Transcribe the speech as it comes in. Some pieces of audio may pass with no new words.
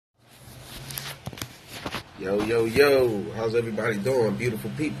Yo, yo, yo. How's everybody doing? Beautiful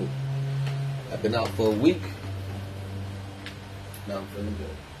people. I've been out for a week. Now I'm feeling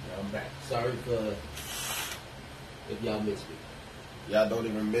good. Now I'm back. Sorry for if y'all missed me. Y'all don't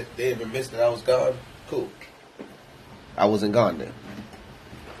even miss, they even missed that I was gone? Cool. I wasn't gone then.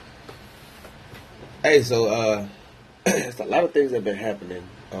 Hey, so, it's a lot of things that have been happening.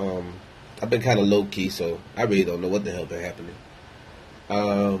 I've been kind of low-key, so I really don't know what the hell been happening.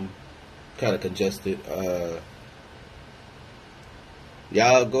 Kind of congested.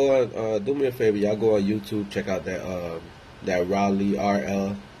 Y'all go on, do me a favor. Y'all go on YouTube, check out that Raleigh,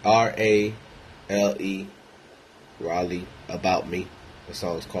 R-A-L-E, Raleigh, About Me. The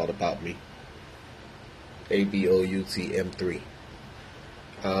song's called About Me. ABOUTM3.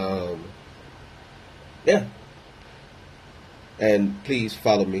 Yeah. And please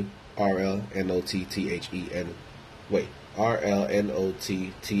follow me, RLNOTTHEN. Wait,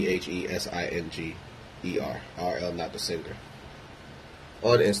 RLNOTTHESINGER. RL, not the singer.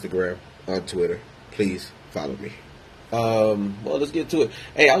 On Instagram, on Twitter. Please follow me. Well, let's get to it.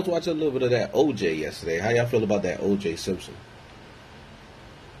 Hey, I was watching a little bit of that OJ yesterday. How y'all feel about that OJ Simpson?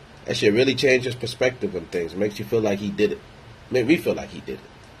 That shit really changed his perspective on things. It makes you feel like he did it. Made me feel like he did it.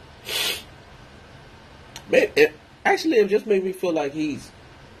 Man, it just made me feel like he's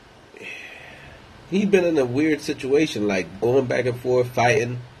been in a weird situation, like going back and forth,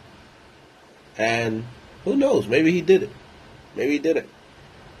 fighting. And who knows? Maybe he did it. Maybe he did it.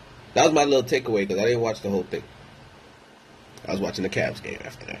 That was my little takeaway because I didn't watch the whole thing. I was watching the Cavs game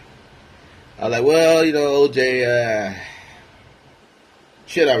after that. I was like, well, you know, OJ,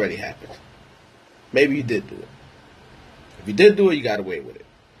 shit already happened. Maybe you did do it. If you did do it, you got away with it.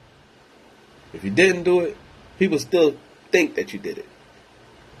 If you didn't do it, people still think that you did it.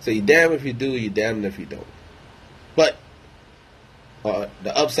 So you damn if you do, you damn if you don't. But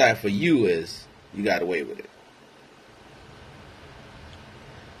the upside for you is you got away with it.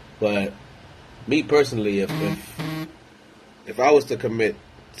 But me personally, if I was to commit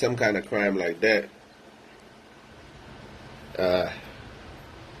some kind of crime like that,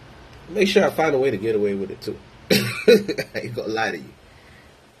 make sure I find a way to get away with it too. I ain't gonna lie to you.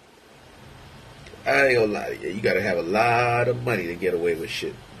 You gotta have a lot of money to get away with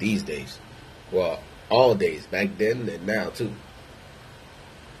shit these days. Well, all days, back then and now too.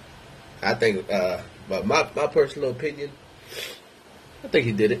 I think, but my personal opinion, I think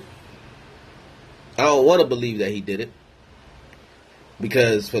he did it. I don't want to believe that he did it.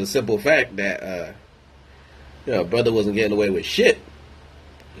 Because for the simple fact that, brother wasn't getting away with shit.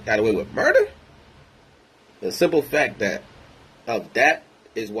 He got away with murder. The simple fact that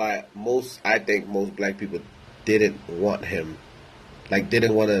is why I think most black people didn't want him. Like,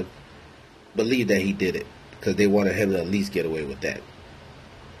 didn't want to believe that he did it. Because they wanted him to at least get away with that.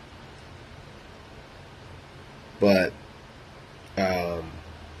 But,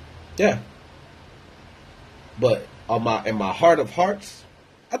 yeah. But in my heart of hearts,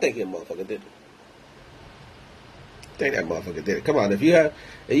 I think that motherfucker did it. I think that motherfucker did it. Come on, if you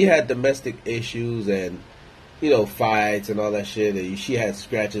had domestic issues and, fights and all that shit, and she had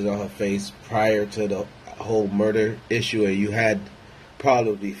scratches on her face prior to the whole murder issue, and you had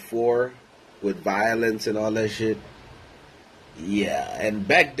problems before with violence and all that shit, yeah. And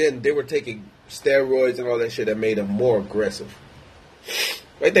back then, they were taking steroids and all that shit that made them more aggressive.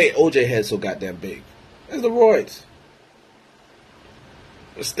 I think OJ had so goddamn big. That's the roids.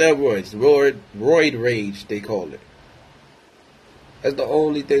 The steroids. Roid rage, they call it. That's the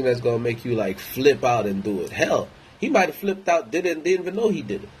only thing that's going to make you, like, flip out and do it. Hell, he might have flipped out, didn't even know he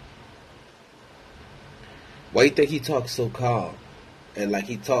did it. Why you think he talks so calm? And, like,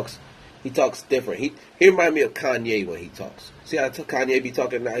 he talks different. He remind me of Kanye when he talks. See how Kanye be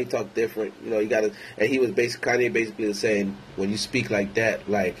talking now? He talk different. And Kanye basically saying, when you speak like that,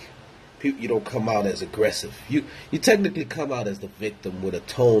 like, you don't come out as aggressive. You technically come out as the victim with a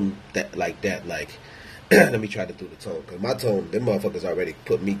tone that, like, let me try to do the tone, because my tone, them motherfuckers already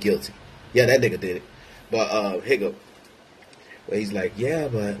put me guilty. Yeah, that nigga did it. But, here go. Well, he's like, yeah,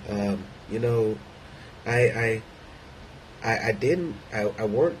 but, I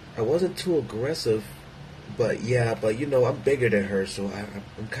wasn't too aggressive, but, I'm bigger than her, so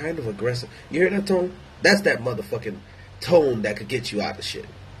I'm kind of aggressive. You hear that tone? That's that motherfucking tone that could get you out of shit.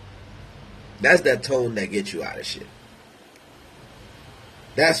 That's that tone that gets you out of shit.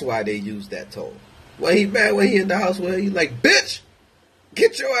 That's why they use that tone. When he mad, when he in the house, when he like, bitch,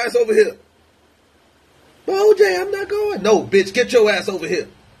 get your ass over here. But OJ, I'm not going. No, bitch, get your ass over here.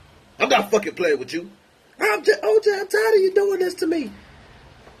 I'm not fucking playing with you. OJ, I'm tired of you doing this to me.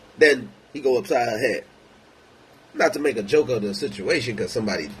 Then he go upside her head. Not to make a joke of the situation, because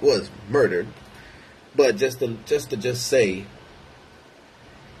somebody was murdered. But just to say,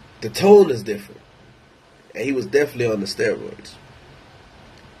 the tone is different, and he was definitely on the steroids.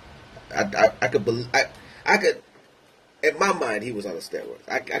 I could believe I could. In my mind, he was on the steroids.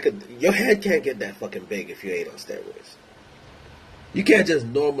 I could. Your head can't get that fucking big if you ain't on steroids. You can't just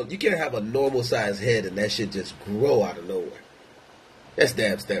normal. You can't have a normal sized head and that shit just grow out of nowhere. That's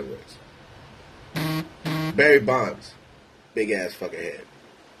damn steroids. Barry Bonds, big ass fucking head.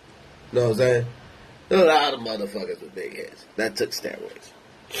 Know what I'm saying? There's a lot of motherfuckers with big heads that took steroids.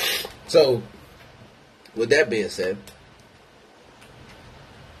 So, with that being said,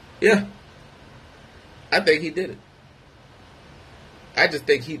 yeah, I think he did it. I just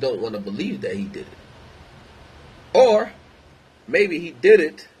think he don't want to believe that he did it. Or maybe he did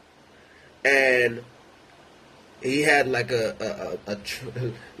it and he had like let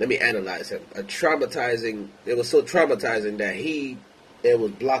me analyze him. It was so traumatizing that it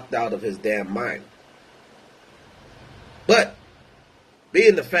was blocked out of his damn mind. But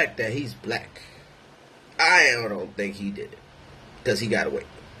being the fact that he's black, I don't think he did it because he got away.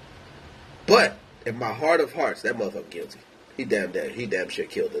 But in my heart of hearts, that motherfucker guilty. He damn sure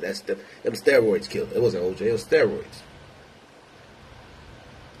killed it. Them steroids killed it. It wasn't OJ, it was steroids.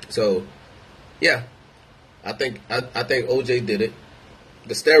 So, yeah, I think OJ did it.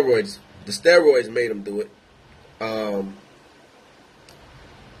 The steroids made him do it. But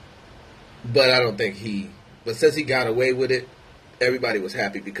I don't think but since he got away with it, everybody was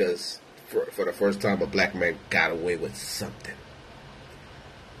happy because for the first time a black man got away with something.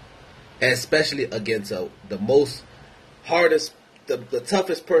 And especially against the most hardest, the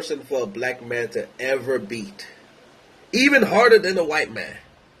toughest person for a black man to ever beat. Even harder than a white man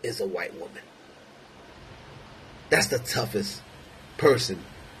is a white woman. That's the toughest person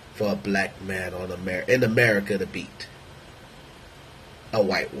for a black man in America to beat. A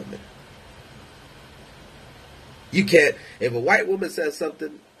white woman. You can't, if a white woman says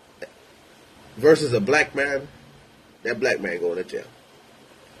something versus a black man, that black man going to jail.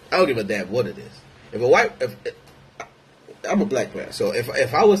 I don't give a damn what it is. I'm a black man, so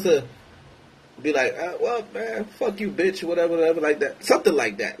if I was to be like, well, man, fuck you, bitch, whatever, like that, something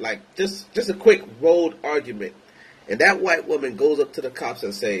like that, like just a quick road argument, and that white woman goes up to the cops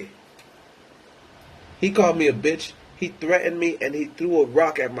and say, he called me a bitch, he threatened me, and he threw a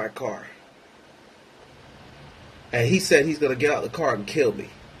rock at my car, and he said he's gonna get out of the car and kill me.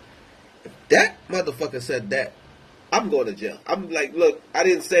 If that motherfucker said that, I'm going to jail. I'm like, look, I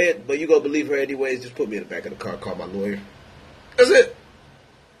didn't say it, but you gonna believe her anyways. Just put me in the back of the car, call my lawyer. That's it.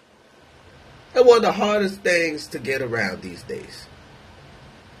 That's one of the hardest things to get around these days.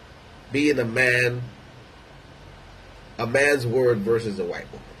 Being a man's word versus a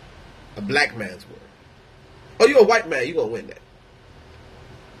white woman. A black man's word. Oh, you're a white man, you're gonna win that.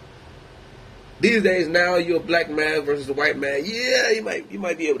 These days now, you're a black man versus a white man. Yeah, you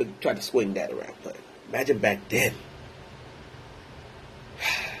might be able to try to swing that around. But imagine back then.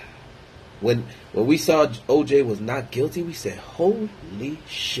 When we saw OJ was not guilty, we said, holy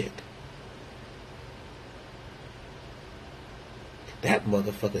shit. That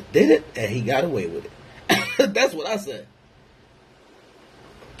motherfucker did it, and he got away with it. That's what I said.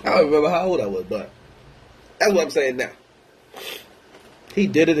 I don't remember how old I was, but that's what I'm saying now. He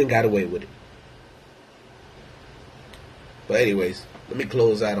did it and got away with it. But anyways, let me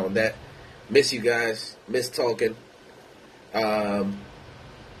close out on that. Miss you guys. Miss talking.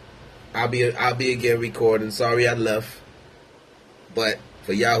 I'll be again recording. Sorry I left. But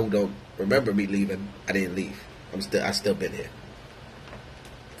for y'all who don't remember me leaving, I didn't leave. I still been here.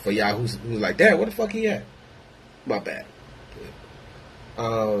 For y'all who's like, Dad, where the fuck he at? My bad.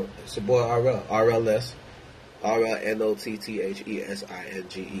 It's your boy RL. RLS.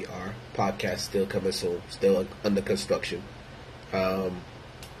 RLNOTTHESINGER. Podcast still coming soon. Still under construction. Got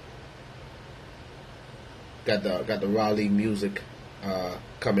the Raleigh music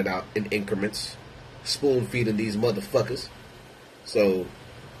coming out in increments. Spoon feeding these motherfuckers. So,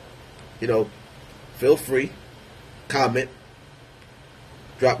 feel free. Comment.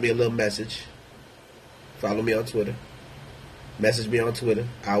 Drop me a little message. Follow me on Twitter. Message me on Twitter.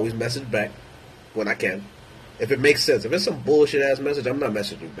 I always message back when I can. If it makes sense. If it's some bullshit ass message, I'm not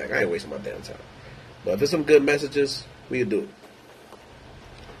messaging you back. I ain't wasting my damn time. But if it's some good messages, we can do it.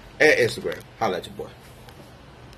 And Instagram. Holla at your boy.